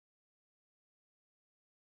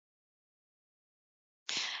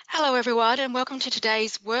Hello everyone and welcome to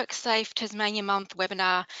today's WorkSafe Tasmania Month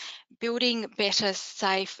webinar, Better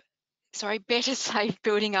Safe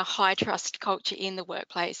Building a High Trust Culture in the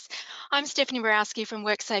Workplace. I'm Stephanie Borowski from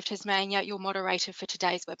WorkSafe Tasmania, your moderator for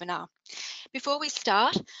today's webinar. Before we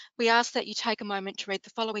start, we ask that you take a moment to read the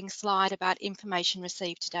following slide about information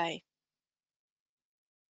received today.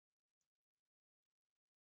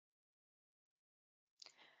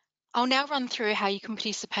 I'll now run through how you can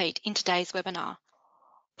participate in today's webinar.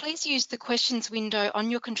 Please use the questions window on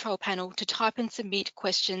your control panel to type and submit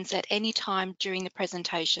questions at any time during the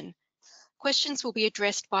presentation. Questions will be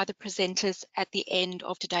addressed by the presenters at the end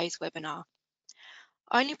of today's webinar.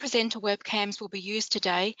 Only presenter webcams will be used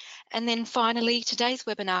today, and then finally, today's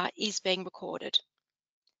webinar is being recorded.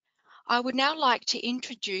 I would now like to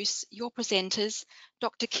introduce your presenters,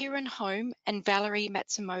 Dr. Kieran Holm and Valerie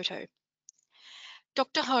Matsumoto.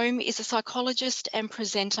 Dr. Holm is a psychologist and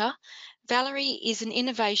presenter. Valerie is an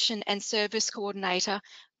Innovation and Service Co-ordinator.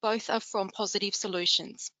 Both are from Positive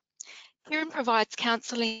Solutions. Kieran provides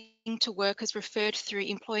counselling to workers referred through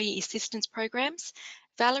employee assistance programs.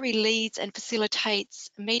 Valerie leads and facilitates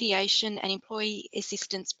mediation and employee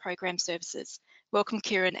assistance program services. Welcome,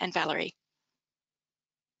 Kieran and Valerie.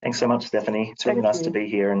 Thanks so much, Stephanie. It's really nice to be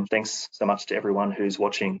here, and thanks so much to everyone who's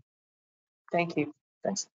watching. Thank you.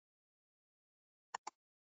 Thanks.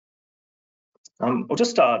 I'll just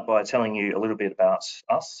start by telling you a little bit about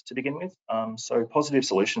us to begin with. So Positive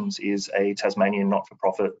Solutions is a Tasmanian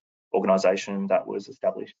not-for-profit organisation that was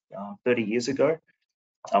established 30 years ago.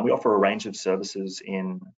 We offer a range of services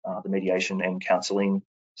in the mediation and counselling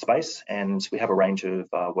space, and we have a range of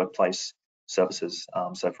workplace services.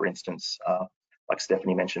 So for instance, like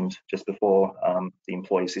Stephanie mentioned just before, the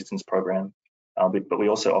employee assistance program, but we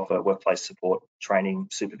also offer workplace support, training,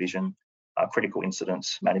 supervision, critical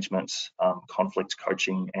incidents management, conflict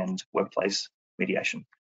coaching, and workplace mediation.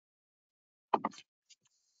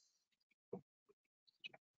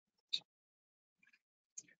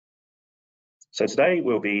 So today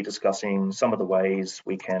we'll be discussing some of the ways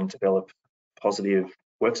we can develop positive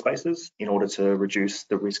workspaces in order to reduce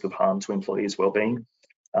the risk of harm to employees' wellbeing.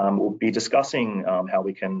 We'll be discussing how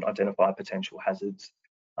we can identify potential hazards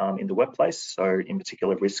in the workplace, so in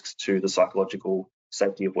particular risks to the psychological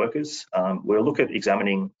safety of workers. We'll look at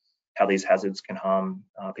examining how these hazards can harm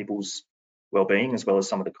people's wellbeing, as well as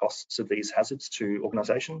some of the costs of these hazards to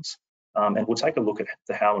organisations. And we'll take a look at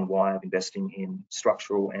the how and why of investing in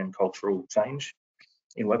structural and cultural change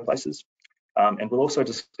in workplaces. And we'll also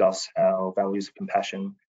discuss how values of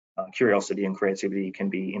compassion, curiosity and creativity can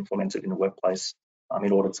be implemented in the workplace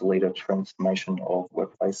in order to lead a transformation of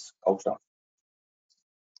workplace culture.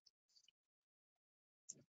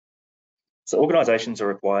 So organisations are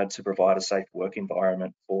required to provide a safe work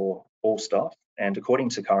environment for all staff, and according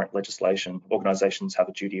to current legislation, organisations have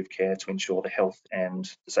a duty of care to ensure the health and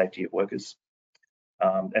the safety of workers.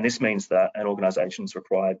 And this means that an organisation is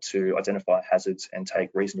required to identify hazards and take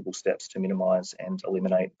reasonable steps to minimise and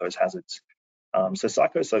eliminate those hazards. So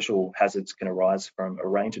psychosocial hazards can arise from a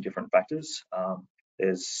range of different factors.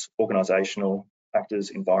 There's organisational factors,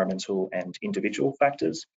 environmental and individual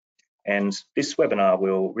factors. And this webinar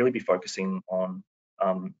will really be focusing on,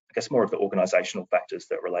 I guess, more of the organisational factors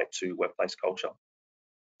that relate to workplace culture.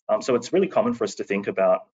 So it's really common for us to think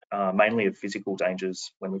about mainly of physical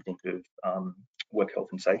dangers when we think of work health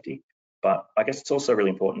and safety. But I guess it's also really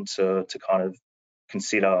important to kind of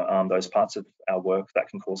consider those parts of our work that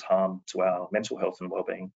can cause harm to our mental health and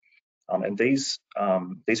wellbeing. And these are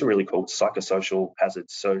really called psychosocial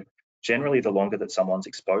hazards. So generally, the longer that someone's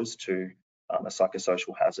exposed to a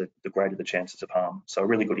psychosocial hazard, the greater the chances of harm. So a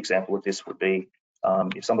really good example of this would be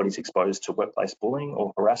if somebody's exposed to workplace bullying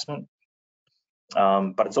or harassment.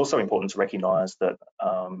 But it's also important to recognise that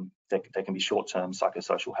there can be short-term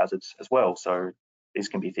psychosocial hazards as well. So these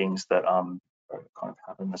can be things that kind of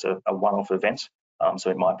happen as a one-off event. So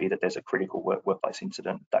it might be that there's a critical workplace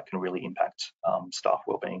incident that can really impact staff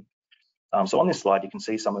wellbeing. So on this slide, you can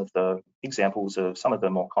see some of the examples of some of the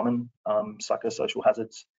more common psychosocial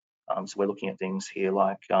hazards. So we're looking at things here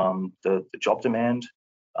like the job demand,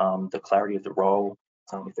 the clarity of the role,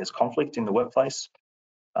 if there's conflict in the workplace.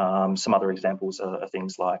 Some other examples are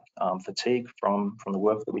things like fatigue from the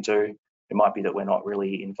work that we do. It might be that we're not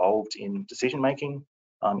really involved in decision making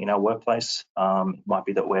in our workplace. It might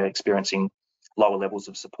be that we're experiencing lower levels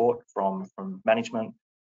of support from management.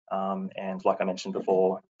 And like I mentioned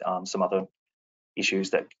before, some other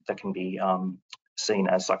issues that can be seen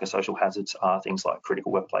as psychosocial hazards are things like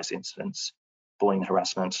critical workplace incidents, bullying,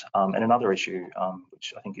 harassment, and another issue,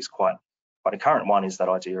 which I think is quite a current one, is that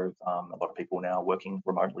idea of a lot of people now working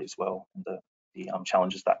remotely as well, and the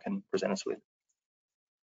challenges that can present us with.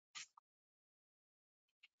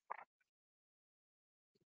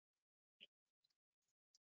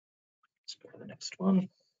 The next one.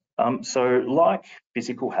 So like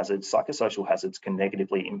physical hazards, psychosocial hazards can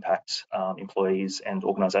negatively impact employees and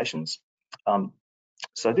organisations.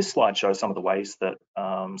 So this slide shows some of the ways that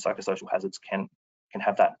psychosocial hazards can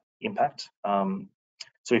have that impact.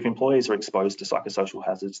 So if employees are exposed to psychosocial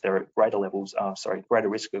hazards, they're at greater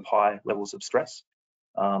risk of high levels of stress,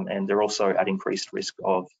 and they're also at increased risk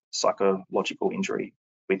of psychological injury,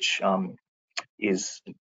 which is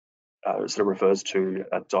sort of refers to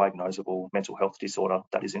a diagnosable mental health disorder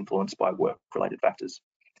that is influenced by work-related factors.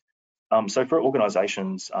 So for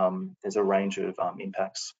organisations, there's a range of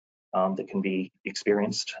impacts that can be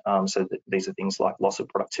experienced. So these are things like loss of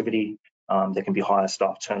productivity, there can be higher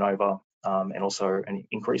staff turnover, and also an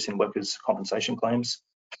increase in workers' compensation claims.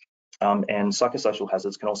 And psychosocial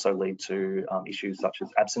hazards can also lead to issues such as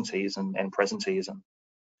absenteeism and presenteeism.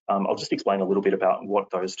 I'll just explain a little bit about what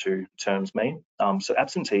those two terms mean. So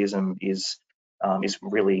absenteeism is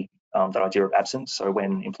really that idea of absence. So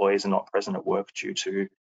when employees are not present at work due to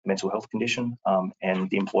a mental health condition, and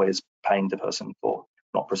the employer is paying the person for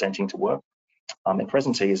not presenting to work. And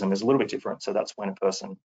presenteeism is a little bit different. So that's when a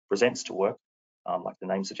person presents to work, like the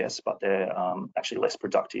name suggests, but they're actually less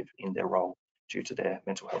productive in their role due to their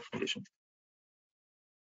mental health condition.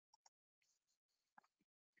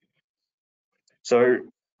 So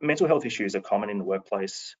mental health issues are common in the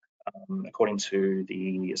workplace. According to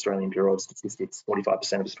the Australian Bureau of Statistics,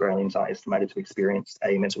 45% of Australians are estimated to experience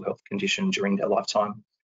a mental health condition during their lifetime.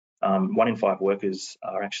 1 in 5 workers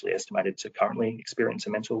are actually estimated to currently experience a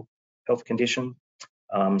mental health condition.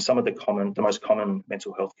 Some of the most common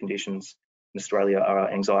mental health conditions in Australia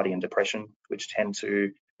are anxiety and depression, which tend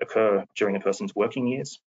to occur during a person's working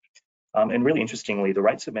years. And really interestingly, the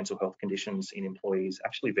rates of mental health conditions in employees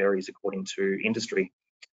actually varies according to industry.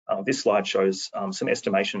 This slide shows some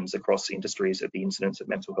estimations across industries of the incidence of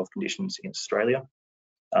mental health conditions in Australia.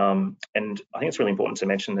 And I think it's really important to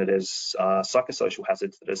mention that there's psychosocial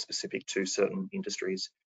hazards that are specific to certain industries.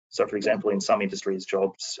 So for example, in some industries,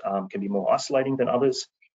 jobs can be more isolating than others.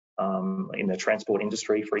 In the transport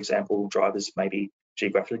industry, for example, drivers may be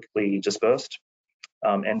geographically dispersed.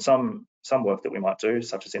 And some work that we might do,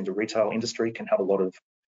 such as in the retail industry, can have a lot of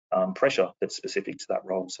pressure that's specific to that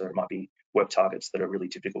role. So it might be work targets that are really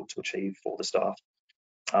difficult to achieve for the staff.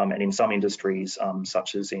 And in some industries,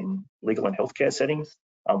 such as in legal and healthcare settings,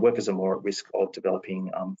 workers are more at risk of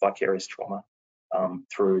developing vicarious trauma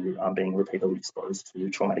through being repeatedly exposed to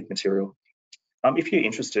traumatic material. If you're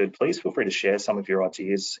interested, please feel free to share some of your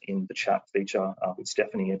ideas in the chat feature with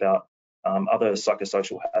Stephanie about other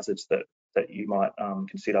psychosocial hazards that you might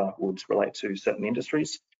consider would relate to certain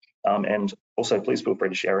industries. And also, please feel free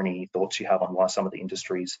to share any thoughts you have on why some of the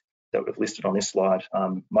industries that we've listed on this slide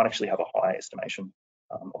might actually have a high estimation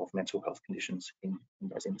of mental health conditions in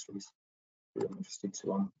those industries. We're interested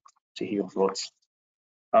to hear your thoughts.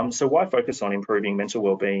 So why focus on improving mental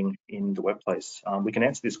wellbeing in the workplace? We can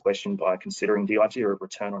answer this question by considering the idea of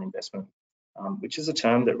return on investment, which is a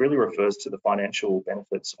term that really refers to the financial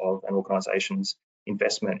benefits of an organisation's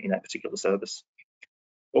investment in a particular service.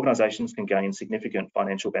 Organisations can gain significant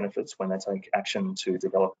financial benefits when they take action to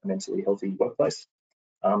develop a mentally healthy workplace.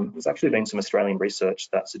 There's actually been some Australian research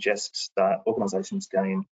that suggests that organisations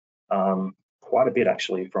gain quite a bit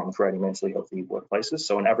actually from creating mentally healthy workplaces.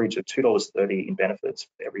 So an average of $2.30 in benefits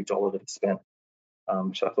for every dollar that is spent,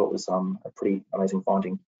 which I thought was a pretty amazing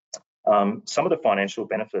finding. Some of the financial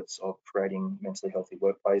benefits of creating mentally healthy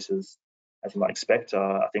workplaces, as you might expect,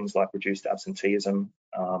 are things like reduced absenteeism,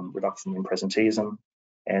 reduction in presenteeism,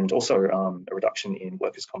 and also a reduction in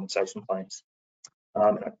workers' compensation claims.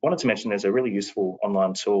 I wanted to mention there's a really useful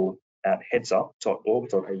online tool at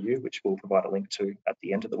headsup.org.au, which we'll provide a link to at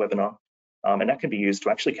the end of the webinar. And that can be used to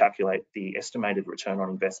actually calculate the estimated return on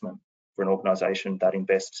investment for an organisation that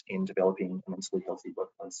invests in developing a mentally healthy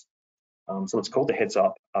workplace. So it's called the Heads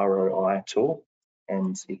Up ROI tool,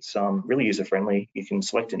 and it's really user-friendly. You can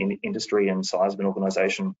select an industry and size of an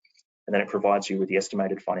organisation, and then it provides you with the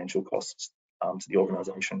estimated financial costs to the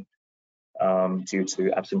organisation due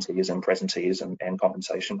to absenteeism, presenteeism, and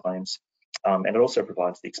compensation claims. And it also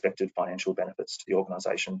provides the expected financial benefits to the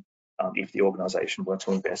organisation if the organisation were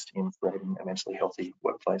to invest in creating a mentally healthy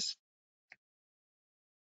workplace.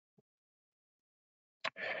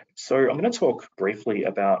 So I'm going to talk briefly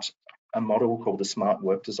about a model called the Smart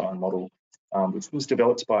Work Design Model, which was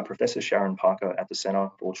developed by Professor Sharon Parker at the Centre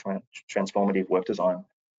for Transformative Work Design.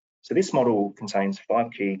 So this model contains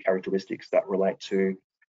 5 key characteristics that relate to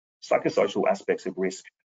psychosocial aspects of risk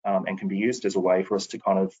and can be used as a way for us to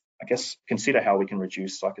kind of, I guess, consider how we can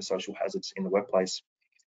reduce psychosocial hazards in the workplace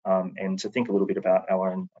and to think a little bit about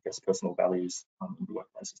our own, I guess, personal values in the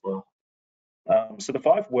workplace as well. So the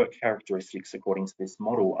 5 work characteristics according to this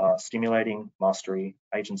model are stimulating, mastery,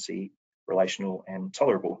 agency, relational, and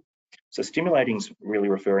tolerable. So stimulating is really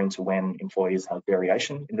referring to when employees have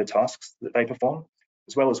variation in the tasks that they perform,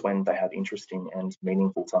 as well as when they have interesting and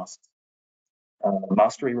meaningful tasks.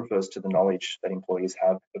 Mastery refers to the knowledge that employees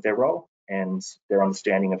have of their role and their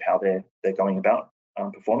understanding of how they're going about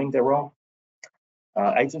performing their role.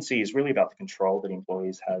 Agency is really about the control that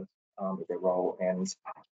employees have of their role and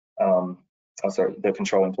the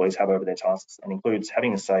control employees have over their tasks, and includes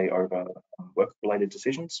having a say over work-related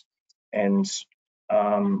decisions. And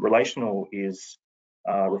relational is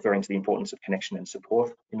referring to the importance of connection and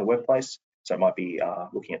support in the workplace. So it might be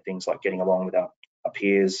looking at things like getting along with our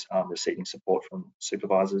peers, receiving support from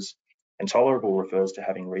supervisors. And tolerable refers to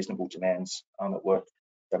having reasonable demands at work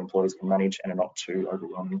that employees can manage and are not too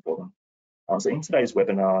overwhelming for them. So in today's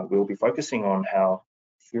webinar, we'll be focusing on how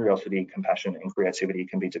curiosity, compassion, and creativity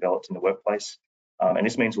can be developed in the workplace. And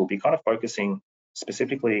this means we'll be kind of focusing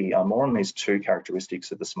specifically more on these 2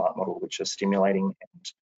 characteristics of the SMART model, which are stimulating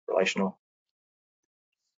and relational.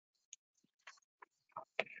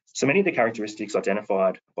 So many of the characteristics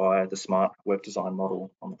identified by the SMART work design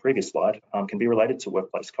model on the previous slide can be related to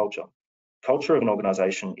workplace culture. Culture of an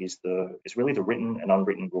organisation is really the written and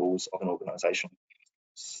unwritten rules of an organisation.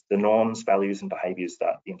 The norms, values, and behaviours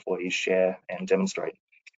that the employees share and demonstrate.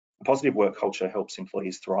 A positive work culture helps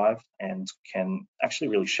employees thrive and can actually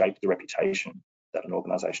really shape the reputation that an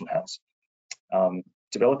organisation has.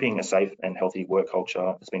 Developing a safe and healthy work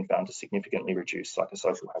culture has been found to significantly reduce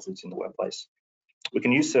psychosocial hazards in the workplace. We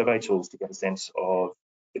can use survey tools to get a sense of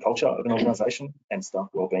the culture of an organisation and staff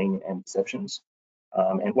wellbeing and perceptions.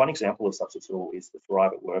 And one example of such a tool is the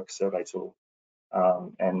Thrive at Work survey tool.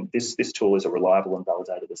 And this tool is a reliable and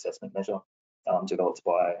validated assessment measure developed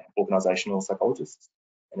by organisational psychologists,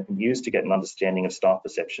 and it can be used to get an understanding of staff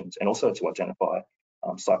perceptions and also to identify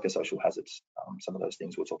psychosocial hazards, some of those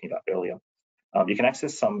things we were talking about earlier. You can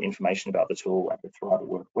access some information about the tool at the Thrive at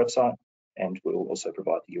Work website, and we'll also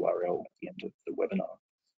provide the URL at the end of the webinar.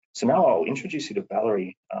 So now I'll introduce you to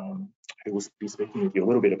Valerie, who will be speaking with you a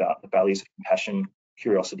little bit about the values of compassion,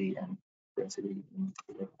 curiosity, and creativity in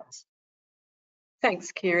the workplace.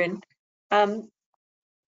 Thanks, Kieran.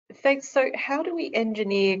 Thanks. So how do we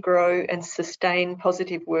engineer, grow and sustain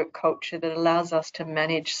positive work culture that allows us to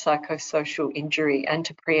manage psychosocial injury and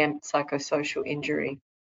to preempt psychosocial injury?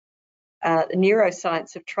 The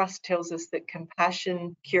neuroscience of trust tells us that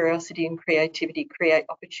compassion, curiosity and creativity create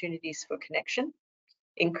opportunities for connection,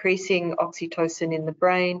 increasing oxytocin in the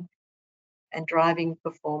brain and driving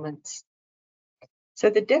performance. So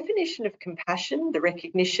the definition of compassion, the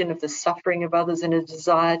recognition of the suffering of others and a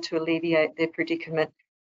desire to alleviate their predicament,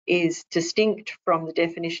 is distinct from the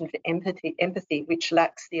definition for empathy, which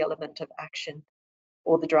lacks the element of action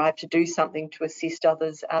or the drive to do something to assist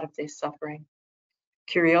others out of their suffering.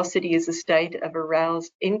 Curiosity is a state of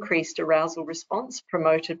increased arousal response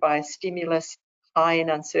promoted by a stimulus high in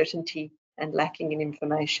uncertainty and lacking in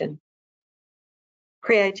information.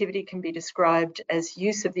 Creativity can be described as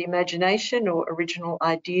use of the imagination or original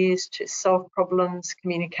ideas to solve problems,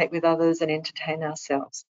 communicate with others, and entertain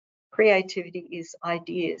ourselves. Creativity is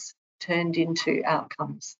ideas turned into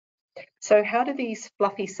outcomes. So how do these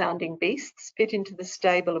fluffy sounding beasts fit into the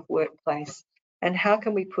stable of workplace, and how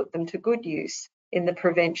can we put them to good use in the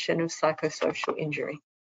prevention of psychosocial injury?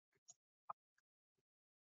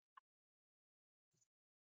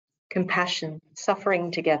 Compassion,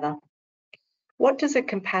 suffering together. What does a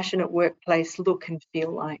compassionate workplace look and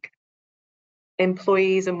feel like?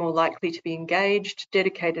 Employees are more likely to be engaged,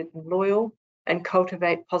 dedicated and loyal, and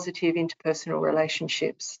cultivate positive interpersonal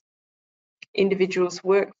relationships. Individuals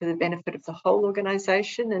work for the benefit of the whole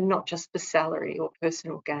organisation and not just for salary or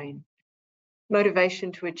personal gain.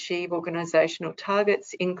 Motivation to achieve organisational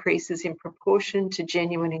targets increases in proportion to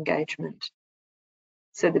genuine engagement.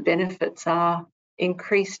 So the benefits are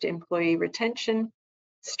increased employee retention,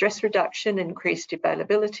 stress reduction, increased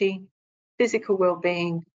availability, physical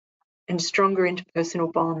well-being, and stronger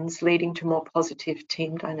interpersonal bonds leading to more positive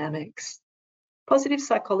team dynamics.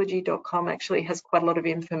 PositivePsychology.com actually has quite a lot of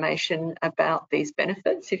information about these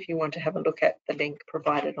benefits if you want to have a look at the link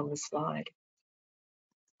provided on the slide.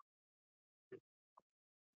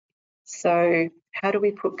 So how do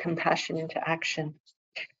we put compassion into action?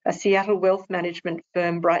 A Seattle wealth management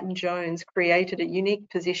firm, Brighton Jones, created a unique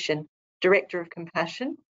position, Director of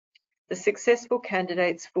Compassion. The successful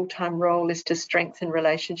candidate's full-time role is to strengthen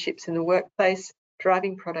relationships in the workplace,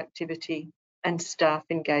 driving productivity and staff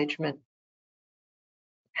engagement.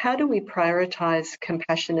 How do we prioritise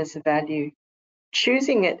compassion as a value?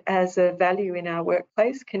 Choosing it as a value in our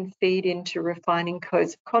workplace can feed into refining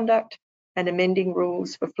codes of conduct, and amending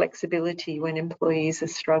rules for flexibility when employees are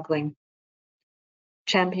struggling.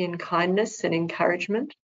 Champion kindness and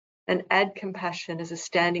encouragement, and add compassion as a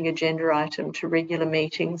standing agenda item to regular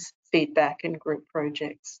meetings, feedback, and group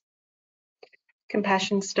projects.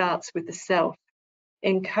 Compassion starts with the self.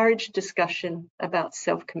 Encourage discussion about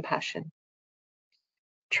self-compassion.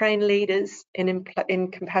 Train leaders in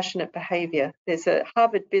compassionate behaviour. There's a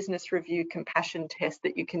Harvard Business Review compassion test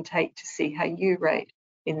that you can take to see how you rate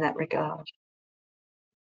in that regard.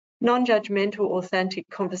 Non-judgmental, authentic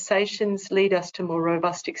conversations lead us to more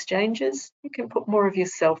robust exchanges. You can put more of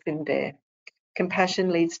yourself in there.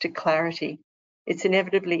 Compassion leads to clarity. It's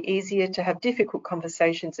inevitably easier to have difficult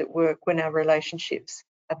conversations at work when our relationships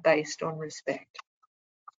are based on respect.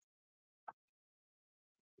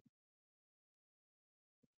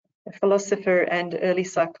 The philosopher and early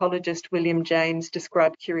psychologist William James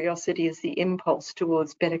described curiosity as the impulse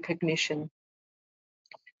towards better cognition.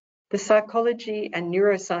 The psychology and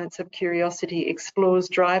neuroscience of curiosity explores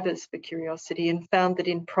drivers for curiosity and found that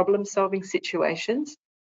in problem-solving situations,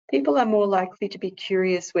 people are more likely to be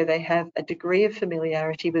curious where they have a degree of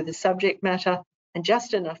familiarity with the subject matter and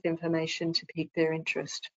just enough information to pique their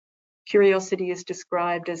interest. Curiosity is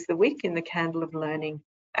described as the wick in the candle of learning,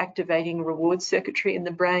 activating reward circuitry in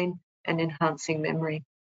the brain and enhancing memory.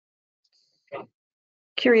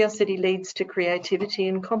 Curiosity leads to creativity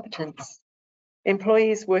and competence.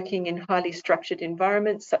 Employees working in highly structured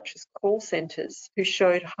environments such as call centres who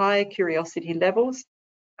showed high curiosity levels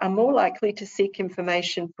are more likely to seek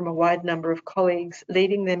information from a wide number of colleagues,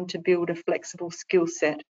 leading them to build a flexible skill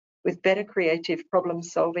set with better creative problem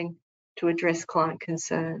solving to address client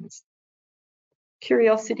concerns.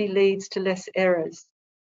 Curiosity leads to less errors.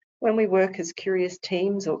 When we work as curious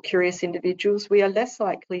teams or curious individuals, we are less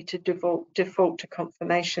likely to default to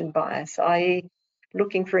confirmation bias, i.e.,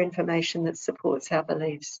 looking for information that supports our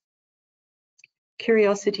beliefs.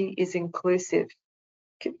 Curiosity is inclusive.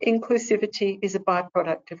 Inclusivity is a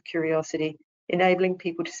byproduct of curiosity, enabling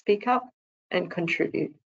people to speak up and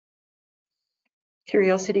contribute.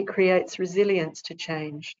 Curiosity creates resilience to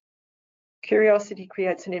change. Curiosity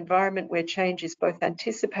creates an environment where change is both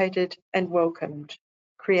anticipated and welcomed,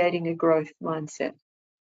 creating a growth mindset.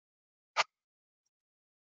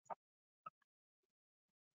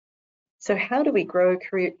 So how do we grow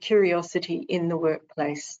curiosity in the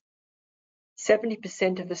workplace?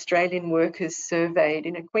 70% of Australian workers surveyed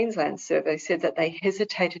in a Queensland survey said that they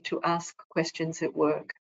hesitated to ask questions at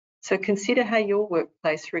work. So consider how your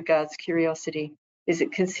workplace regards curiosity. Is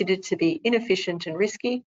it considered to be inefficient and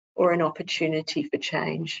risky, or an opportunity for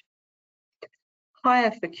change?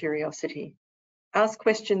 Hire for curiosity. Ask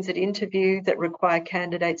questions at interview that require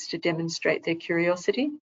candidates to demonstrate their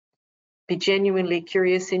curiosity. Be genuinely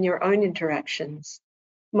curious in your own interactions.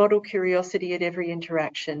 Model curiosity at every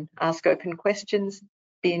interaction. Ask open questions.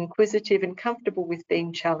 Be inquisitive and comfortable with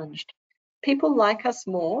being challenged. People like us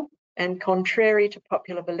more, and contrary to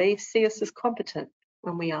popular beliefs, see us as competent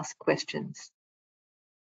when we ask questions.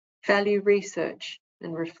 Value research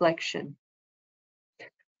and reflection.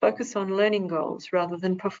 Focus on learning goals rather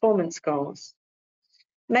than performance goals.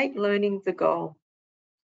 Make learning the goal.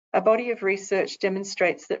 A body of research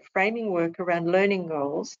demonstrates that framing work around learning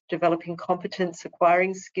goals, developing competence,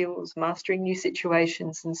 acquiring skills, mastering new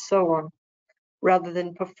situations, and so on, rather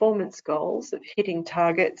than performance goals of hitting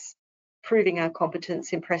targets, proving our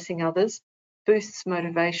competence, impressing others, boosts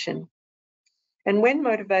motivation. And when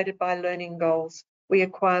motivated by learning goals, we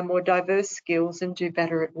acquire more diverse skills and do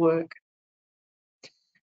better at work.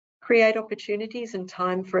 Create opportunities and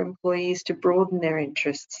time for employees to broaden their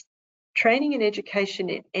interests. Training and education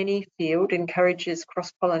in any field encourages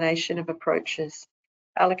cross-pollination of approaches.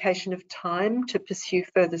 Allocation of time to pursue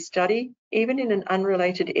further study, even in an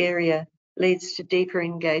unrelated area, leads to deeper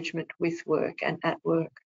engagement with work and at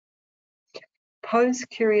work. Pose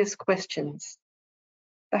curious questions.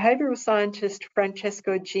 Behavioural scientist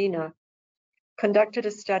Francesco Gina conducted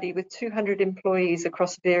a study with 200 employees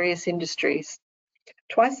across various industries.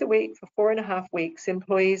 Twice a week for 4.5 weeks,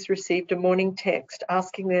 employees received a morning text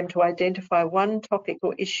asking them to identify one topic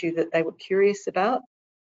or issue that they were curious about,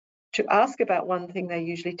 to ask about one thing they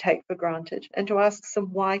usually take for granted, and to ask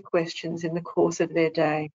some why questions in the course of their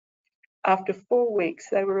day. After 4 weeks,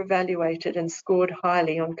 they were evaluated and scored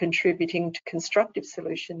highly on contributing to constructive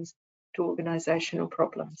solutions to organisational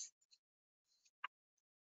problems.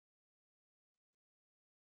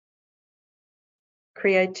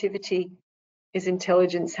 Creativity is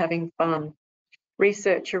intelligence having fun.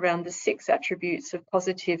 Research around the 6 attributes of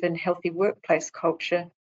positive and healthy workplace culture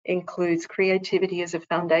includes creativity as a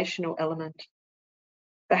foundational element.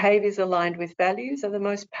 Behaviours aligned with values are the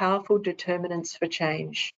most powerful determinants for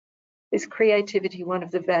change. Is creativity one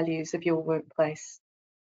of the values of your workplace?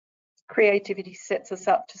 Creativity sets us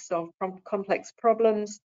up to solve complex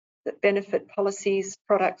problems that benefit policies,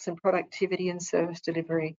 products, and productivity and service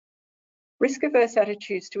delivery. Risk-averse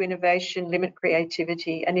attitudes to innovation limit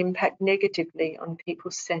creativity and impact negatively on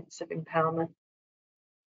people's sense of empowerment.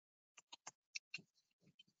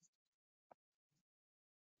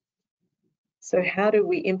 So how do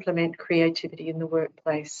we implement creativity in the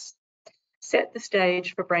workplace? Set the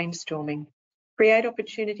stage for brainstorming. Create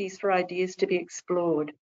opportunities for ideas to be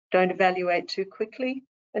explored. Don't evaluate too quickly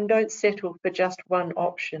and don't settle for just one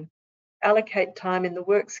option. Allocate time in the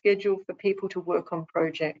work schedule for people to work on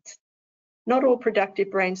projects. Not all productive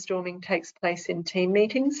brainstorming takes place in team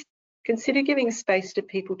meetings. Consider giving space to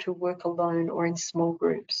people to work alone or in small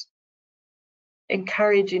groups.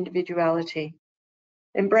 Encourage individuality.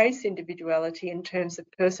 Embrace individuality in terms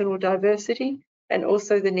of personal diversity and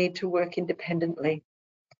also the need to work independently.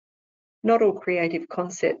 Not all creative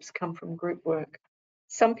concepts come from group work.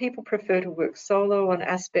 Some people prefer to work solo on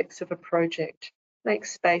aspects of a project. Make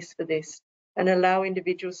space for this and allow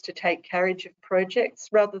individuals to take carriage of projects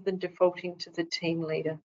rather than defaulting to the team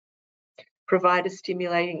leader. Provide a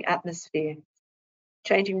stimulating atmosphere.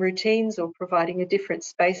 Changing routines or providing a different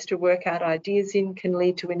space to work out ideas in can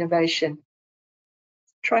lead to innovation.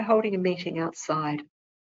 Try holding a meeting outside.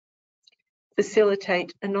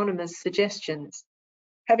 Facilitate anonymous suggestions.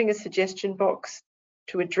 Having a suggestion box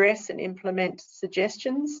to address and implement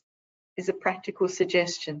suggestions is a practical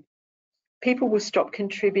suggestion. People will stop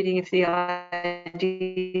contributing if the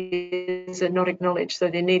ideas are not acknowledged, so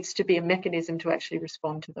there needs to be a mechanism to actually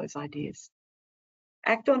respond to those ideas.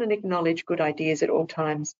 Act on and acknowledge good ideas at all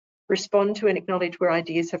times. Respond to and acknowledge where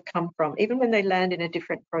ideas have come from, even when they land in a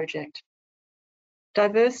different project.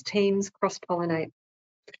 Diverse teams cross-pollinate.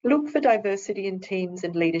 Look for diversity in teams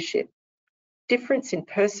and leadership. Difference in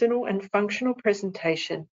personal and functional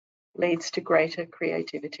presentation leads to greater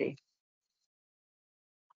creativity.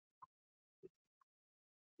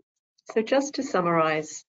 So just to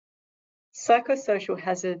summarise, psychosocial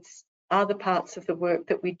hazards are the parts of the work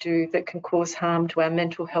that we do that can cause harm to our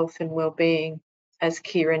mental health and well-being, as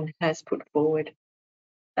Kieran has put forward.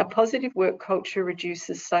 A positive work culture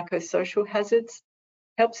reduces psychosocial hazards,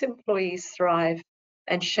 helps employees thrive,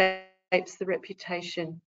 and shapes the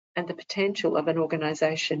reputation and the potential of an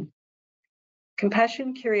organisation.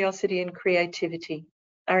 Compassion, curiosity, and creativity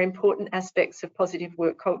are important aspects of positive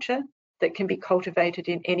work culture that can be cultivated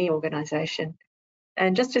in any organisation.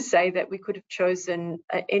 And just to say that we could have chosen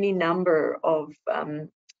any number of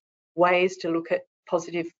ways to look at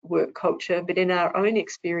positive work culture, but in our own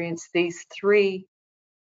experience, these three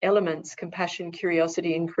elements, compassion,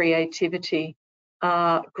 curiosity, and creativity,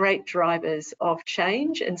 are great drivers of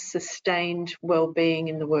change and sustained well-being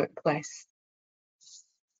in the workplace.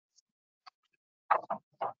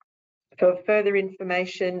 For further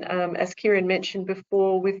information, as Kieran mentioned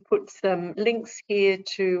before, we've put some links here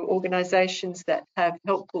to organisations that have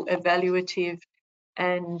helpful evaluative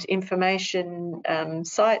and information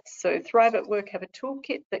sites. So Thrive at Work have a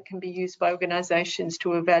toolkit that can be used by organisations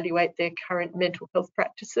to evaluate their current mental health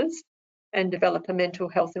practices and develop a mental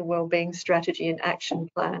health and wellbeing strategy and action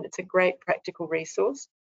plan. It's a great practical resource.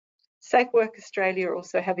 Safe Work Australia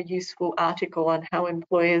also have a useful article on how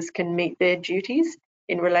employers can meet their duties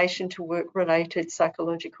in relation to work-related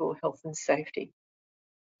psychological health and safety.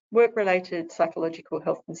 Work-related psychological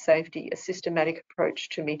health and safety, a systematic approach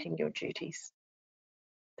to meeting your duties.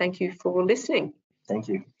 Thank you for listening. Thank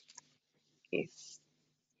you. Thank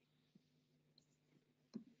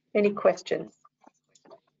you. Any questions?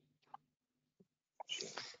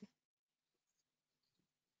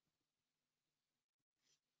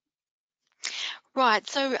 Right,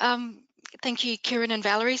 so thank you, Kieran and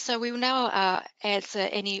Valerie. So we will now answer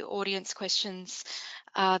any audience questions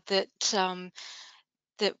that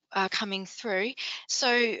are coming through.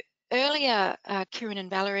 So earlier, Kieran and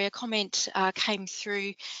Valerie, a comment came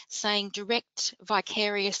through saying direct,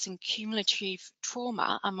 vicarious and cumulative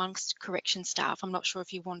trauma amongst correction staff. I'm not sure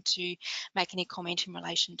if you want to make any comment in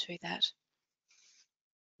relation to that.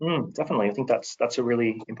 Definitely, I think that's a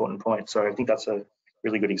really important point. So I think that's a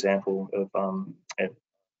really good example of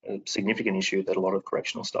a significant issue that a lot of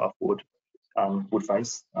correctional staff would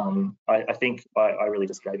face. I think I really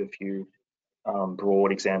just gave a few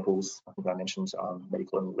broad examples. I think I mentioned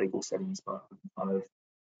medical and legal settings, but kind of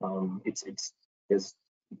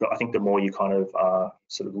I think the more you kind of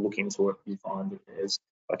sort of look into it, you find that there's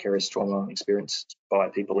vicarious trauma experienced by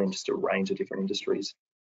people in just a range of different industries.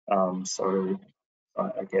 So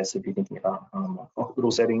I guess if you're thinking about hospital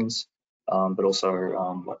settings, but also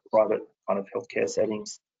like private kind of healthcare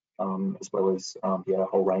settings, as well as a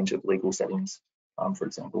whole range of legal settings. For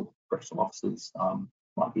example, correctional officers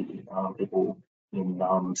might be people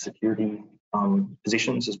in security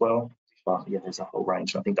positions as well. But yeah, there's a whole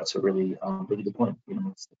range. I think that's a really, really good point.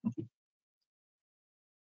 Thank you.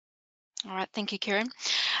 All right, thank you, Kieran.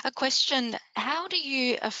 A question, how do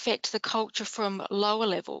you affect the culture from lower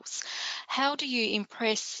levels? How do you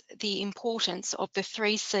impress the importance of the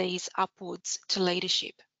 3 C's upwards to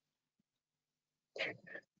leadership?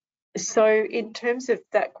 So in terms of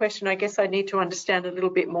that question, I guess I need to understand a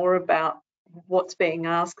little bit more about what's being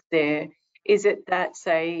asked there. Is it that,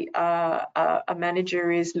 say, a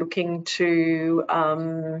manager is looking to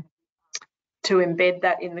embed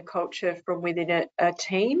that in the culture from within a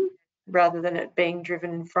team rather than it being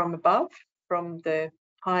driven from above, from the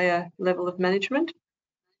higher level of management?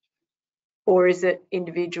 Or is it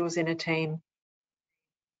individuals in a team?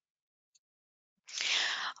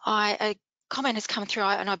 A comment has come through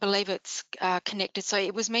and I believe it's connected. So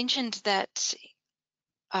it was mentioned that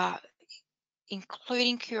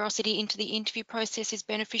including curiosity into the interview process is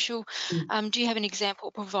beneficial. Do you have an example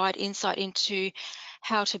or provide insight into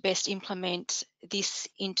how to best implement this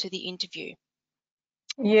into the interview?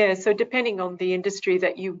 Yeah, so depending on the industry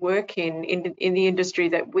that you work in the industry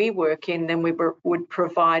that we work in, then we would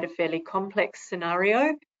provide a fairly complex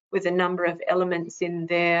scenario with a number of elements in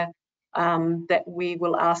there that we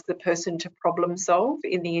will ask the person to problem solve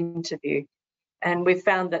in the interview. And we've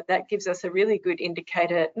found that that gives us a really good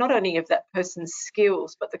indicator, not only of that person's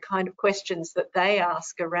skills, but the kind of questions that they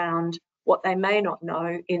ask around what they may not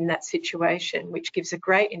know in that situation, which gives a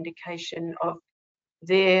great indication of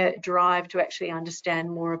their drive to actually understand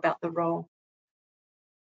more about the role.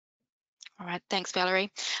 All right, thanks,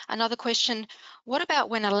 Valerie. Another question, what about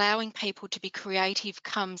when allowing people to be creative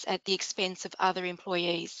comes at the expense of other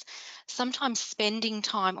employees? Sometimes spending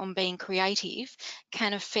time on being creative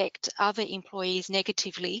can affect other employees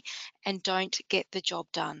negatively and don't get the job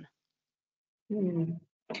done.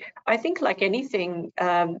 I think, like anything,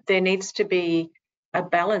 there needs to be a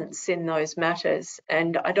balance in those matters.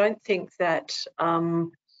 And I don't think that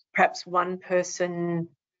perhaps one person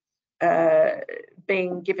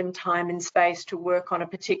being given time and space to work on a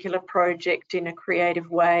particular project in a creative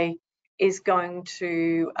way is going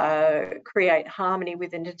to create harmony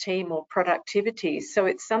within a team or productivity. So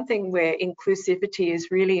it's something where inclusivity is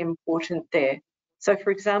really important there. So,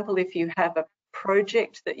 for example, if you have a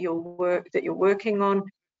project that you're working on,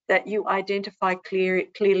 that you identify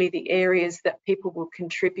clearly the areas that people will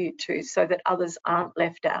contribute to so that others aren't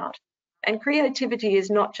left out. And creativity is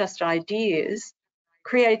not just ideas.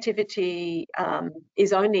 Creativity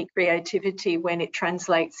is only creativity when it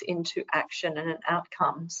translates into action and an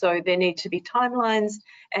outcome. So there need to be timelines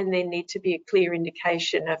and there need to be a clear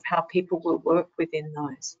indication of how people will work within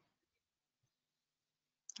those.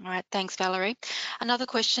 All right, thanks, Valerie. Another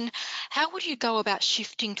question, how would you go about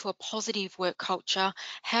shifting to a positive work culture?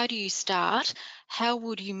 How do you start? How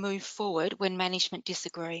would you move forward when management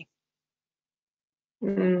disagree?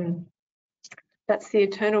 That's the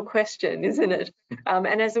eternal question, isn't it?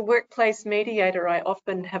 And as a workplace mediator, I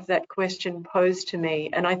often have that question posed to me.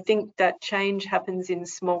 And I think that change happens in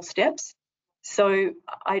small steps. So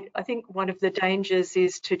I think one of the dangers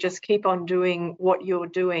is to just keep on doing what you're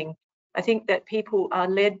doing. I think that people are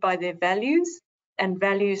led by their values, and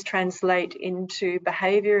values translate into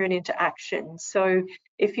behaviour and into action. So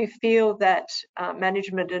if you feel that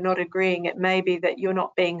management are not agreeing, it may be that you're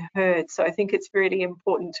not being heard. So I think it's really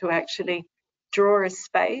important to actually draw a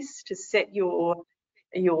space to set your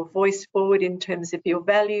voice forward in terms of your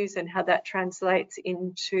values and how that translates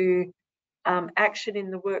into action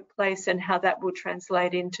in the workplace and how that will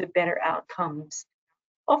translate into better outcomes.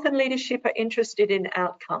 Often leadership are interested in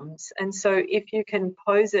outcomes, and so if you can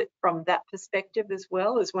pose it from that perspective as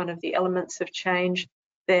well as one of the elements of change,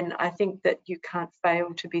 then I think that you can't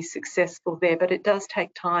fail to be successful there. But it does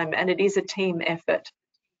take time and it is a team effort.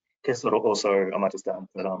 Yes, but also I might just add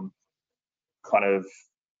that kind of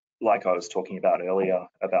like I was talking about earlier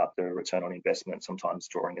about the return on investment, sometimes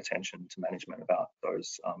drawing attention to management about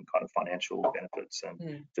those kind of financial benefits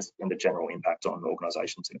and just the general impact on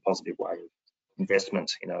organisations in a positive way. Investment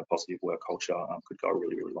in a positive work culture could go a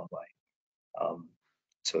really, really long way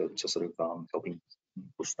to sort of helping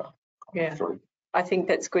push that through. I think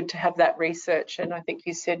that's good to have that research, and I think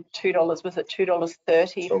you said $2, was it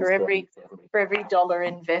 $2.30 for every dollar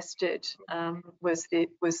invested was the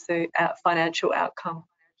financial outcome.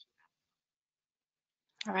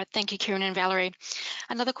 All right, thank you, Kieran and Valerie.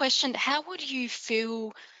 Another question, how would you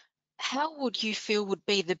feel would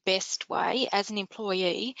be the best way as an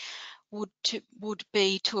employee would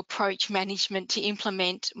be to approach management to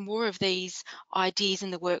implement more of these ideas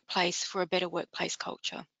in the workplace for a better workplace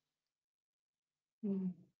culture?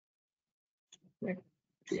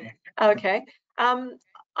 Okay.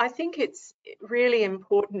 I think it's really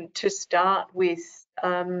important to start with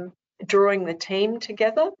drawing the team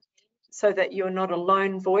together so that you're not a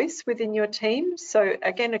lone voice within your team. So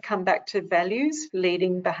again, I come back to values,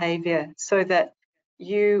 leading behaviour, so that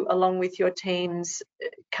you, along with your teams,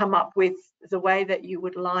 come up with the way that you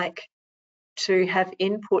would like to have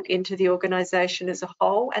input into the organisation as a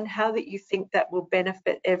whole and how that you think that will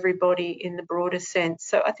benefit everybody in the broader sense.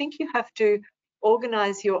 So I think you have to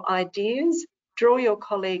organise your ideas, draw your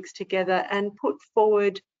colleagues together and put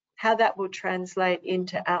forward how that will translate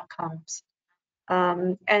into outcomes.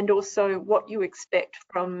 And also what you expect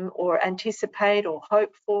from or anticipate or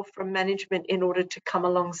hope for from management in order to come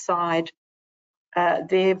alongside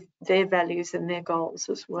their values and their goals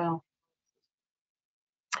as well.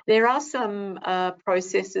 There are some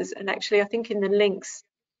processes, and actually I think in the links,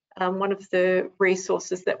 one of the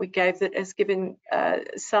resources that we gave that has given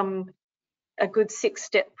a good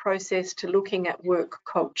 6-step process to looking at work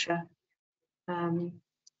culture and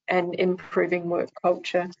improving work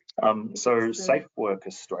culture. So Safe Work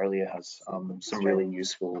Australia has some really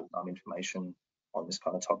useful information on this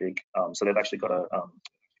kind of topic. So they've actually got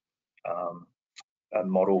a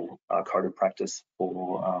model code of practice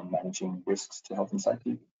for managing risks to health and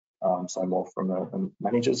safety. So more from a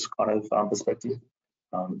manager's kind of perspective.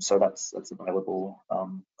 So that's available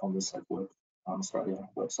on the Safe Work Australia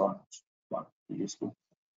website, which might be useful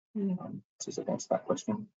to answer that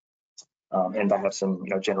question. And they have some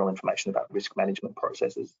general information about risk management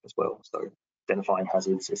processes as well. So identifying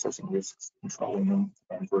hazards, assessing risks, controlling them,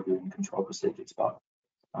 and reviewing control procedures, but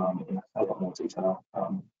in a lot more detail.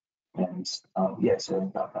 Yeah, so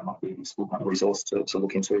that might be a useful kind of resource to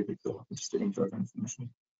look into if you're interested in further information.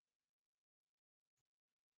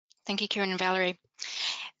 Thank you, Kieran and Valerie.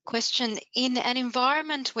 Question: in an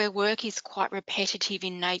environment where work is quite repetitive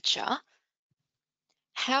in nature,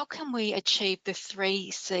 how can we achieve the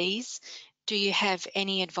 3 C's? Do you have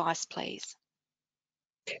any advice, please?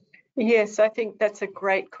 Yes, I think that's a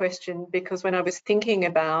great question, because when I was thinking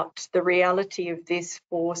about the reality of this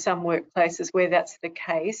for some workplaces where that's the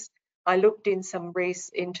case, I looked into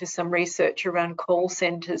some research around call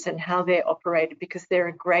centres and how they're operated, because they're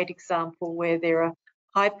a great example where there are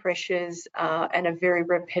high pressures and a very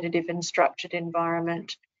repetitive and structured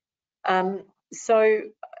environment. So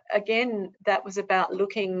again, that was about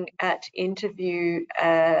looking at interview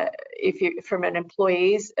from an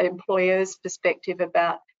employer's perspective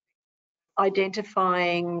about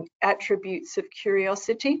identifying attributes of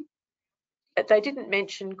curiosity. They didn't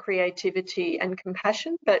mention creativity and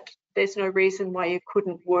compassion, but there's no reason why you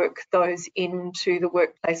couldn't work those into the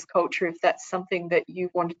workplace culture if that's something that you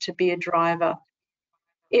wanted to be a driver.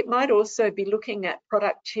 It might also be looking at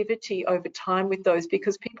productivity over time with those,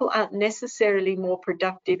 because people aren't necessarily more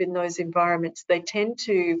productive in those environments. They tend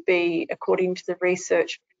to be, according to the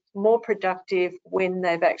research, more productive when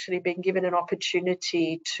they've actually been given an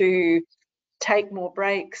opportunity to take more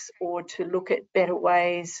breaks or to look at better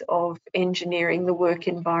ways of engineering the work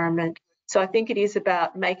environment. So I think it is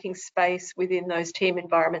about making space within those team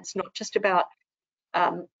environments, not just about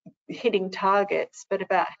hitting targets, but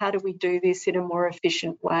about how do we do this in a more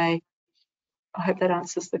efficient way. I hope that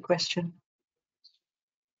answers the question.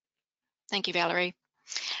 Thank you, Valerie.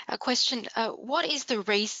 A question: what is the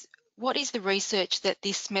research that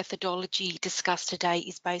this methodology discussed today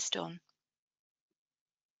is based on?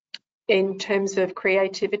 In terms of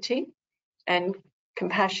creativity and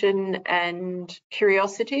compassion and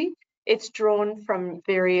curiosity, it's drawn from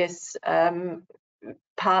various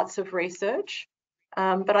parts of research.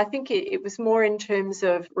 But I think it was more in terms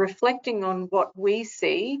of reflecting on what we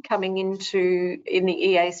see coming in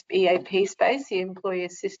the EAP space, the Employee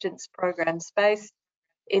Assistance Program space,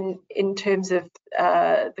 in terms of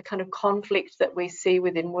the kind of conflict that we see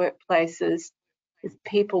within workplaces, with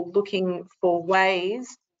people looking for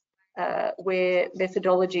ways where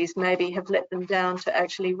methodologies maybe have let them down to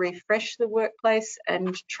actually refresh the workplace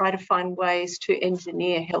and try to find ways to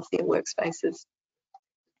engineer healthier workspaces.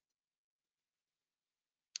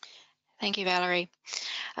 Thank you, Valerie.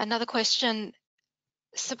 Another question: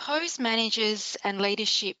 suppose managers and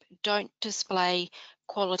leadership don't display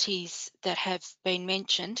qualities that have been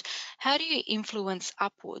mentioned. How do you influence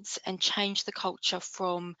upwards and change the culture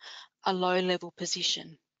from a low-level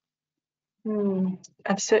position?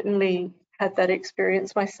 I've certainly had that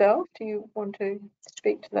experience myself. Do you want to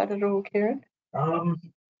speak to that at all, Kieran?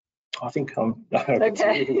 I think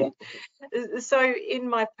okay. So in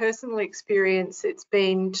my personal experience, it's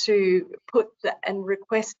been to put that and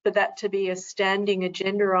request for that to be a standing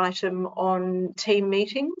agenda item on team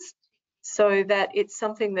meetings, so that it's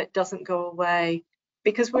something that doesn't go away,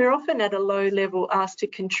 because we're often at a low level asked to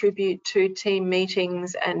contribute to team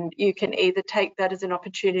meetings, and you can either take that as an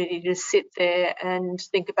opportunity to sit there and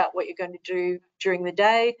think about what you're going to do during the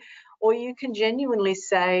day, or you can genuinely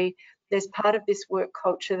say, there's part of this work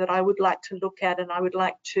culture that I would like to look at and I would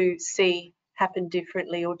like to see happen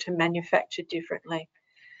differently or to manufacture differently.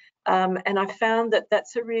 And I found that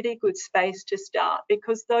that's a really good space to start,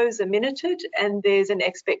 because those are minuted and there's an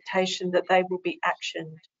expectation that they will be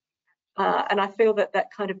actioned. And I feel that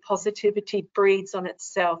that kind of positivity breeds on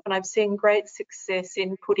itself. And I've seen great success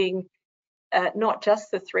in putting not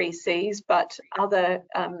just the 3 C's, but other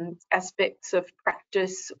aspects of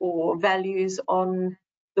practice or values on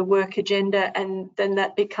the work agenda, and then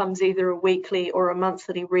that becomes either a weekly or a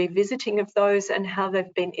monthly revisiting of those and how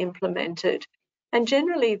they've been implemented. And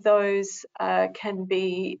generally those can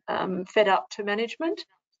be fed up to management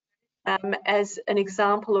as an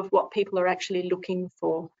example of what people are actually looking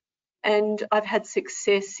for. And I've had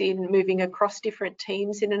success in moving across different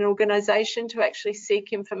teams in an organisation to actually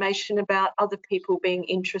seek information about other people being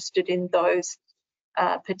interested in those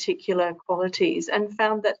particular qualities, and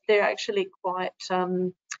found that they're actually quite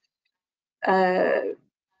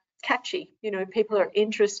catchy. You know, people are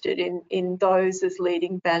interested in those as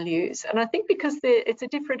leading values. And I think because it's a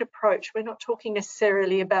different approach, we're not talking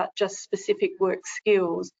necessarily about just specific work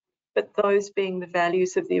skills, but those being the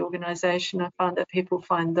values of the organisation. I find that people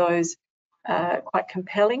find those quite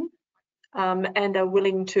compelling and are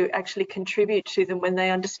willing to actually contribute to them when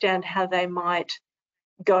they understand how they might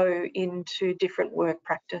go into different work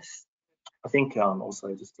practice. I think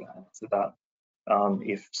also just to add to that,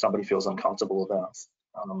 if somebody feels uncomfortable about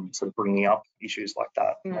sort of bringing up issues like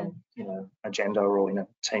that in an agenda or in a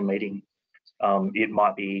team meeting, it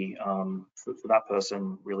might be for that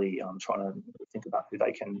person really trying to think about who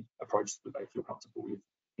they can approach that they feel comfortable with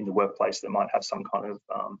in the workplace that might have some kind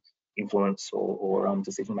of influence or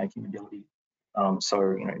decision-making ability. So,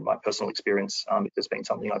 you know, in my personal experience, if there's been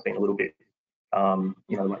something I've been a little bit,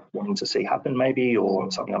 you know, like wanting to see happen maybe, or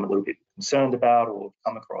something I'm a little bit concerned about or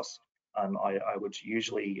come across, I would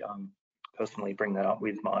usually personally bring that up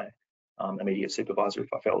with my immediate supervisor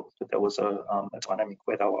if I felt that there was a dynamic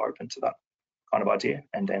where they were open to that kind of idea,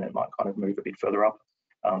 and then it might kind of move a bit further up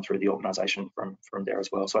through the organisation from there as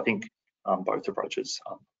well. So I think both approaches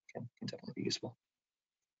can definitely be useful.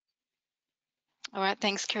 All right,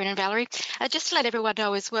 thanks, Kieran and Valerie. Just to let everyone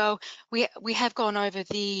know as well, we have gone over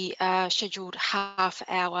the scheduled half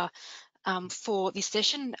hour for this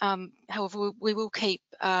session. However, we will keep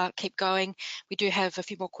going. We do have a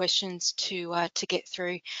few more questions to get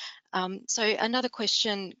through. So another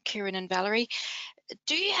question, Kieran and Valerie,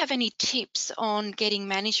 do you have any tips on getting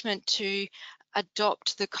management to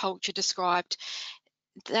adopt the culture described?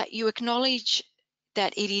 That you acknowledge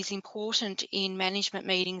that it is important in management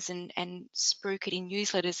meetings and spruik it in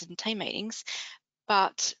newsletters and team meetings,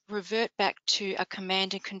 but revert back to a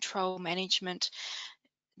command and control management,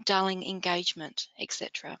 dulling engagement,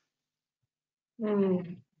 etc.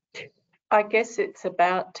 I guess it's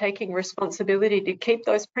about taking responsibility to keep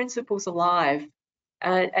those principles alive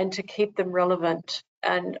and to keep them relevant.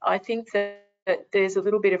 And I think that there's a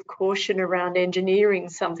little bit of caution around engineering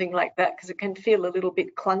something like that, because it can feel a little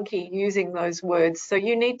bit clunky using those words. So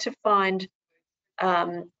you need to find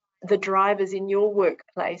the drivers in your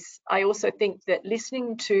workplace. I also think that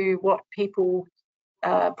listening to what people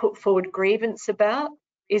put forward grievance about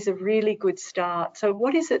is a really good start. So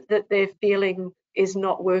what is it that they're feeling is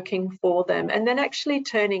not working for them? And then actually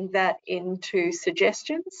turning that into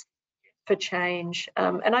suggestions for change.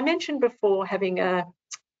 And I mentioned before having a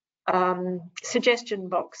suggestion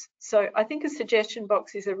box. So I think a suggestion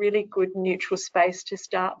box is a really good neutral space to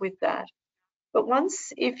start with that. But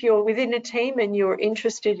once, if you're within a team and you're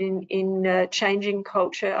interested in changing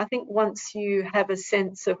culture, I think once you have a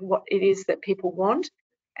sense of what it is that people want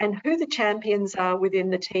and who the champions are within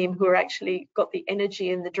the team who are actually got the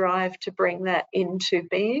energy and the drive to bring that into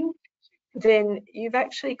being, then you've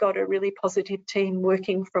actually got a really positive team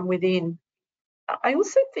working from within. I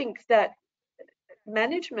also think that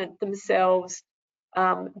management themselves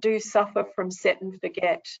do suffer from set and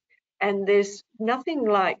forget. And there's nothing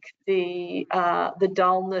like the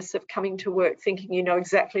dullness of coming to work thinking you know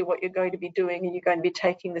exactly what you're going to be doing and you're going to be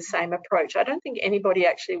taking the same approach. I don't think anybody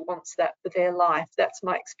actually wants that for their life. That's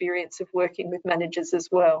my experience of working with managers as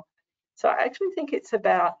well. So I actually think it's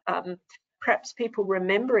about perhaps people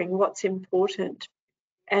remembering what's important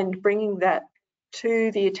and bringing that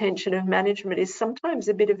to the attention of management is sometimes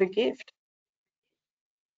a bit of a gift.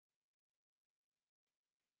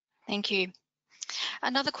 Thank you.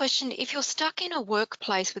 Another question, if you're stuck in a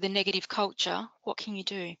workplace with a negative culture, what can you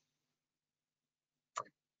do?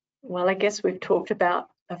 Well, I guess we've talked about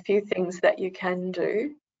a few things that you can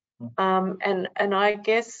do. And I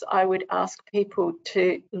guess I would ask people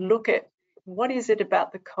to look at what is it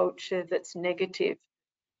about the culture that's negative,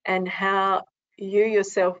 and how you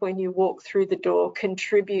yourself, when you walk through the door,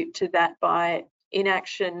 contribute to that by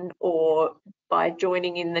inaction or by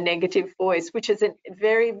joining in the negative voice, which is a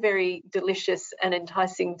very, very delicious and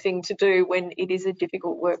enticing thing to do when it is a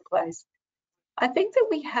difficult workplace. I think that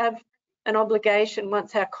we have an obligation,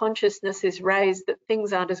 once our consciousness is raised that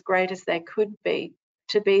things aren't as great as they could be,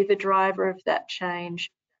 to be the driver of that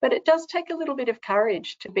change. But it does take a little bit of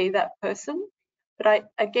courage to be that person. But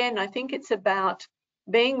I think it's about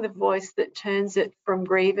being the voice that turns it from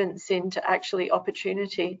grievance into actually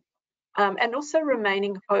opportunity, and also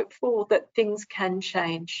remaining hopeful that things can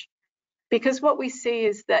change. Because what we see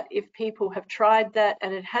is that if people have tried that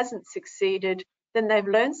and it hasn't succeeded, then they've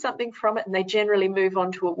learned something from it, and they generally move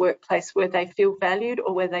on to a workplace where they feel valued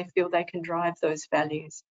or where they feel they can drive those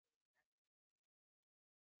values.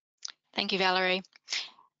 Thank you, Valerie.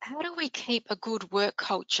 How do we keep a good work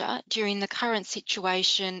culture during the current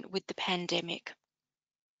situation with the pandemic?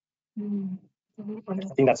 I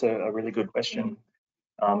think that's a really good question,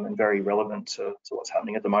 and very relevant to what's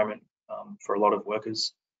happening at the moment for a lot of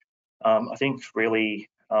workers. I think really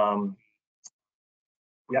we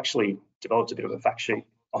actually developed a bit of a fact sheet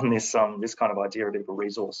on this this kind of idea, a bit of a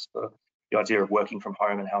resource for the idea of working from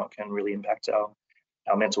home and how it can really impact our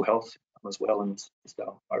mental health as well, and just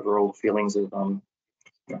our overall feelings of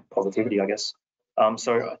positivity, I guess.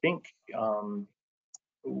 So I think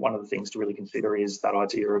one of the things to really consider is that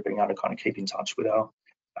idea of being able to kind of keep in touch with our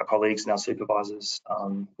colleagues and our supervisors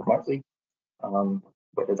remotely,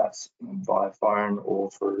 whether that's via phone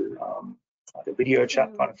or through like a video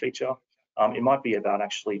chat kind of feature. It might be about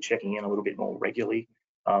actually checking in a little bit more regularly.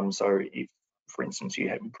 So if, for instance, you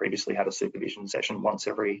had previously had a supervision session once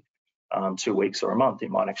every 2 weeks or a month,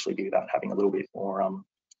 it might actually be about having a little bit more,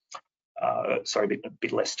 a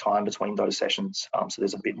bit less time between those sessions. So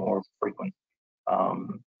there's a bit more frequent,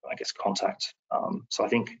 I guess, contact. So I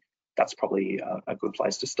think that's probably a good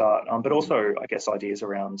place to start. But also, I guess, ideas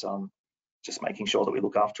around just making sure that we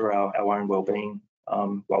look after our own well-being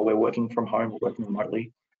while we're working from home or working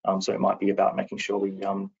remotely. So it might be about making sure we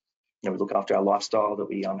we look after our lifestyle, that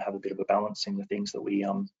we have a bit of a balance in the things that we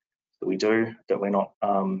do, that we're not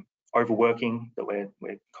overworking, that we're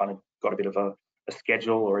kind of got a bit of a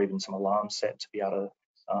schedule or even some alarms set to be able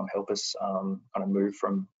to help us kind of move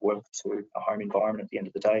from work to a home environment at the end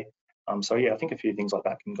of the day. So yeah, I think a few things like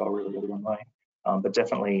that can go a really, really long way. But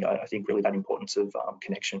definitely, I think really that importance of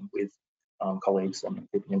connection with colleagues and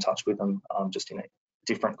keeping in touch with them just in a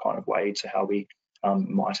different kind of way to how we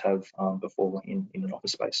might have before in an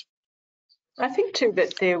office space. I think too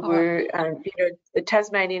that there were, the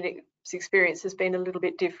Tasmanian experience has been a little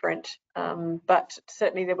bit different, but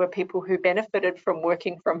certainly there were people who benefited from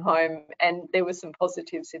working from home, and there were some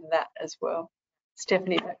positives in that as well.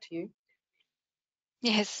 Stephanie, back to you.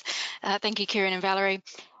 Yes, thank you, Kieran and Valerie.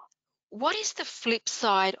 What is the flip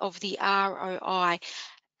side of the ROI?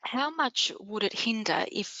 How much would it hinder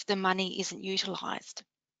if the money isn't utilised?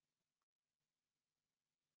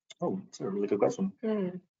 Oh, that's a really good question.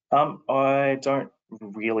 I don't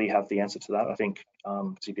really have the answer to that. I think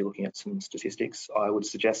because if you're looking at some statistics, I would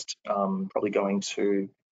suggest probably going to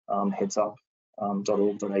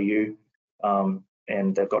headsup.org.au,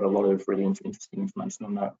 and they've got a lot of really interesting information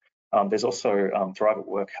on that. There's also Thrive at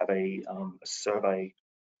Work have a survey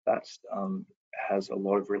that has a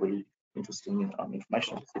lot of really interesting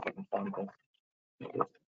information. Let's see if I can find it.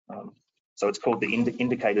 So it's called the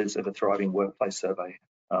Indicators of a Thriving Workplace Survey.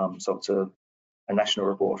 So it's a national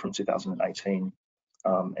report from 2018,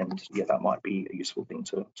 and yeah, that might be a useful thing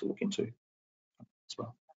to look into as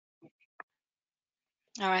well.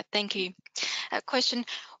 All right, thank you. Question,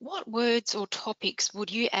 what words or topics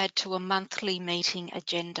would you add to a monthly meeting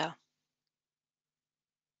agenda?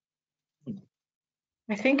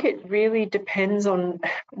 I think it really depends on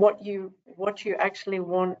what you actually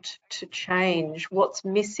want to change, what's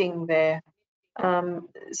missing there.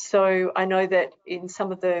 So I know that in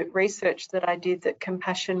some of the research that I did, that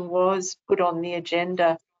compassion was put on the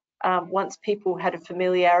agenda once people had a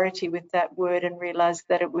familiarity with that word and realised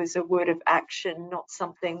that it was a word of action, not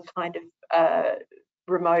something kind of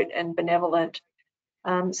remote and benevolent.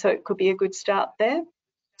 So it could be a good start there.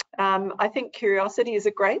 I think curiosity is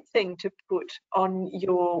a great thing to put on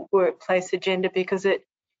your workplace agenda, because it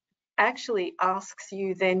actually asks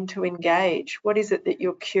you then to engage. What is it that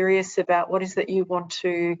you're curious about? What is it that you want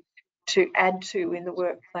to add to in the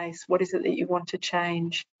workplace? What is it that you want to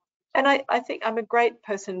change? And I think I'm a great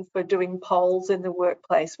person for doing polls in the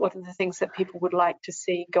workplace. What are the things that people would like to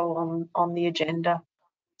see go on the agenda?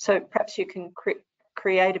 So perhaps you can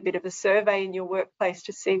create a bit of a survey in your workplace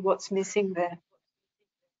to see what's missing there.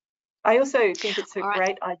 I also think it's a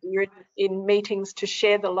great idea in meetings to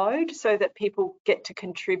share the load so that people get to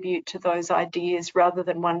contribute to those ideas rather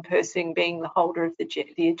than one person being the holder of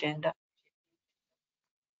the agenda.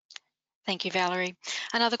 Thank you, Valerie.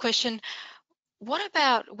 Another question, what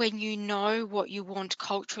about when you know what you want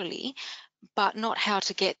culturally, but not how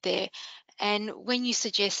to get there? And when you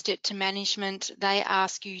suggest it to management, they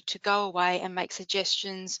ask you to go away and make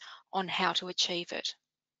suggestions on how to achieve it.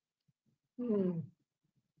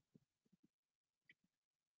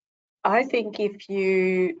 I think if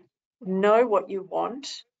you know what you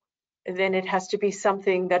want, then it has to be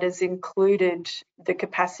something that has included the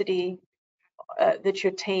capacity that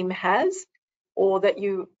your team has, or that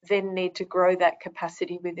you then need to grow that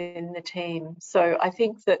capacity within the team. So I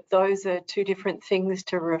think that those are two different things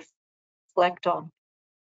to reflect on.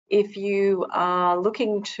 If you are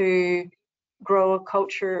looking to grow a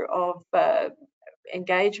culture of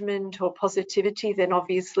engagement or positivity, then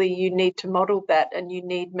obviously you need to model that, and you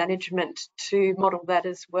need management to model that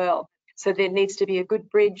as well. So there needs to be a good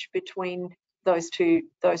bridge between those two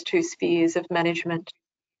spheres of management.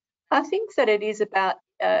 I think that it is about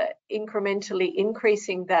incrementally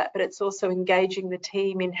increasing that, but it's also engaging the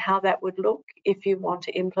team in how that would look if you want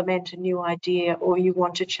to implement a new idea or you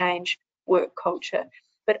want to change work culture.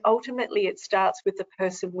 But ultimately it starts with the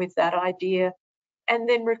person with that idea, and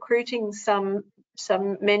then recruiting some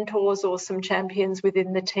mentors or some champions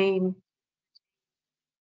within the team.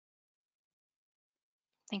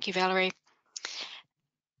 Thank you, Valerie.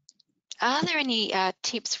 Are there any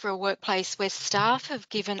tips for a workplace where staff have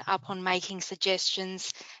given up on making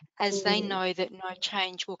suggestions as they know that no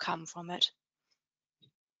change will come from it?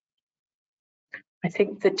 I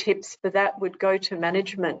think the tips for that would go to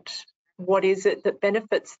management. What is it that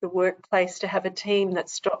benefits the workplace to have a team that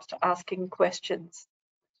stops asking questions?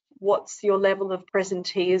 What's your level of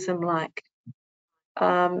presenteeism like?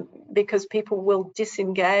 Because people will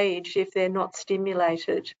disengage if they're not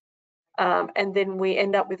stimulated. And then we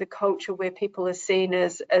end up with a culture where people are seen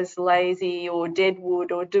as lazy or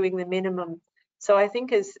deadwood or doing the minimum. So I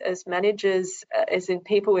think as managers, as in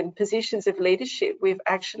people in positions of leadership, we've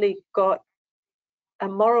actually got a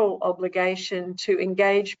moral obligation to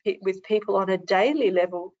engage with people on a daily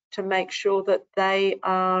level to make sure that they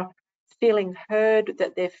are feeling heard,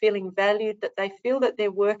 that they're feeling valued, that they feel that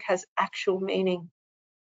their work has actual meaning.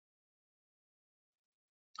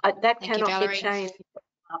 That cannot be changed.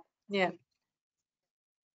 Yeah.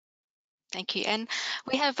 Thank you. And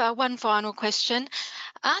we have one final question.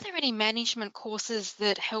 Are there any management courses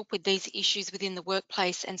that help with these issues within the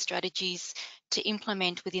workplace and strategies to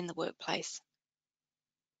implement within the workplace?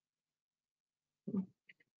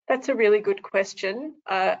 That's a really good question.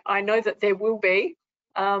 I know that there will be,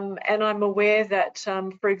 and I'm aware that,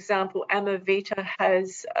 for example, Amavita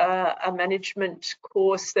has a management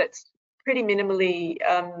course that's pretty minimally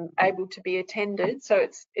able to be attended. So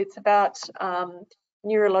it's about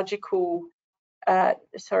neurological.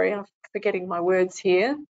 Sorry, I'm forgetting my words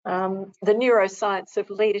here. The neuroscience of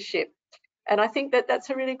leadership. And I think that that's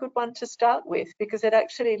a really good one to start with, because it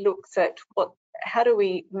actually looks at how do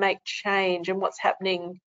we make change and what's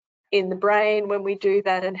happening in the brain when we do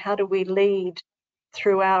that, and how do we lead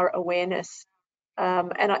through our awareness.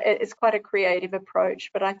 It's quite a creative approach,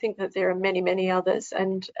 but I think that there are many, many others,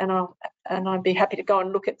 and I'd be happy to go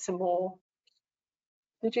and look at some more.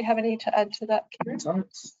 Did you have any to add to that, Kieran? I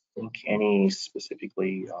don't think any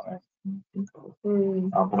specifically I think of,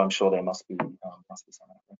 but I'm sure there must be some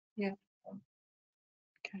out there. Yeah.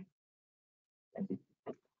 Okay. Thank you.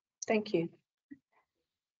 Thank you.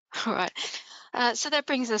 All right. So that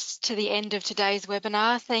brings us to the end of today's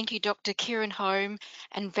webinar. Thank you, Dr. Kieran Holm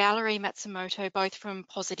and Valerie Matsumoto, both from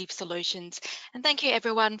Positive Solutions. And thank you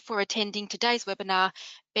everyone for attending today's webinar,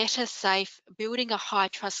 Better Safe, Building a High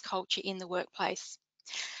Trust Culture in the Workplace.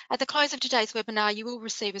 At the close of today's webinar, you will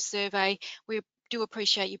receive a survey. We do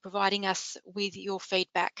appreciate you providing us with your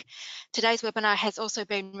feedback. Today's webinar has also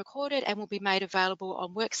been recorded and will be made available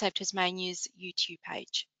on WorkSafe Tasmania's YouTube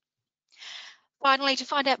page. Finally, to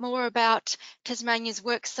find out more about Tasmania's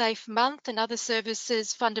WorkSafe Month and other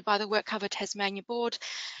services funded by the WorkCover Tasmania Board,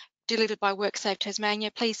 delivered by WorkSafe Tasmania,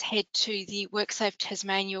 please head to the WorkSafe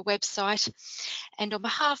Tasmania website. And on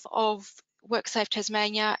behalf of WorkSafe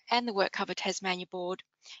Tasmania and the WorkCover Tasmania Board,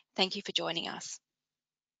 thank you for joining us.